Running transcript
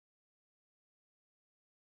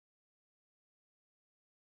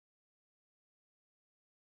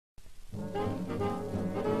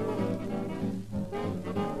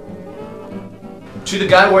To the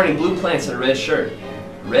guy wearing blue pants and a red shirt,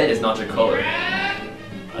 red is not your color.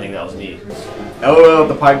 I think that was neat. LOL at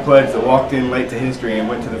the Pike pledge that walked in late to history and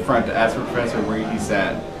went to the front to ask the professor where he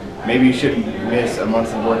sat. Maybe you shouldn't miss a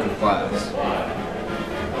month's worth of class.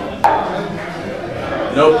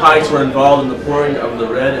 No Pikes were involved in the pouring of the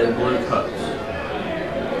red and blue cups.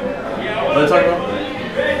 What are they talking about?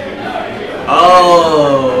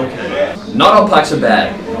 Oh, okay. Not all Pikes are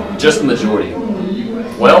bad, just the majority.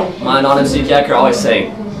 Well, my anonymous Yik Yak are always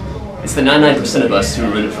saying, it's the 99% of us who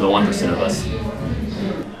are rooted for the 1% of us.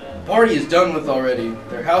 Party is done with already.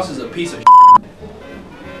 Their house is a piece of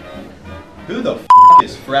Who the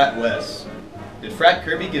is Frat Wes? Did Frat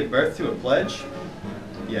Kirby give birth to a pledge?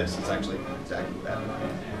 Yes, it's actually exactly that.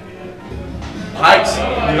 Pikes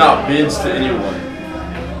do not bids to anyone.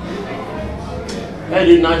 Hey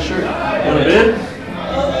dude, nice shirt. You want a bid?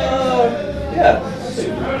 Yeah.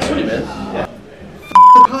 Sweet man. Yeah.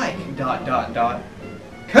 The Pike, ...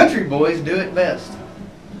 Country boys do it best.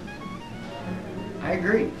 I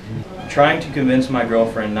agree. Trying to convince my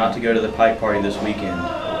girlfriend not to go to the Pike party this weekend.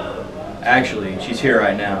 Actually, she's here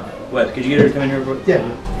right now. What, could you get her to come in here? Yeah.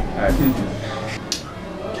 Alright.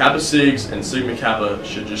 Kappa Sigs and Sigma Kappa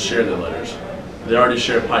should just share their letters. They already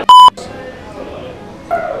share Pike.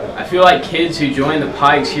 I feel like kids who joined the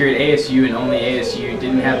Pikes here at ASU and only ASU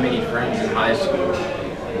didn't have many friends in high school.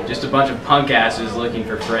 Just a bunch of punk asses looking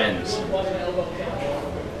for friends.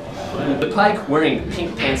 The Pike wearing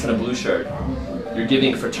pink pants and a blue shirt, you're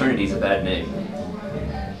giving fraternities a bad name.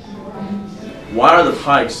 Why are the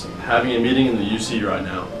Pikes having a meeting in the UC right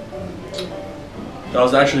now? That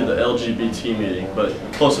was actually the LGBT meeting, but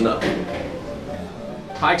close enough.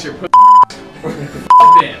 Pikes are put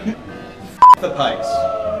them. The Pikes.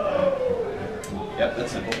 Yep,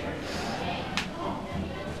 that's simple.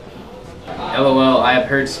 LOL, I have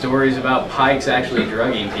heard stories about Pikes actually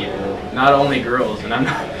drugging people. Not only girls, and I'm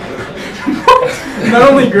not... Not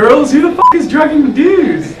only girls? Who the f*** is drugging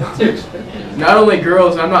dudes? Not only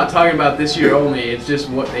girls, and I'm not talking about this year only, it's just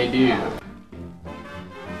what they do.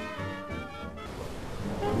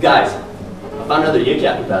 Guys, I found another Yik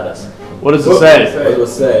Yak about us. What does it say? What does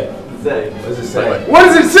it say? Say. What does it say? What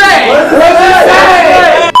does it say? What does it say?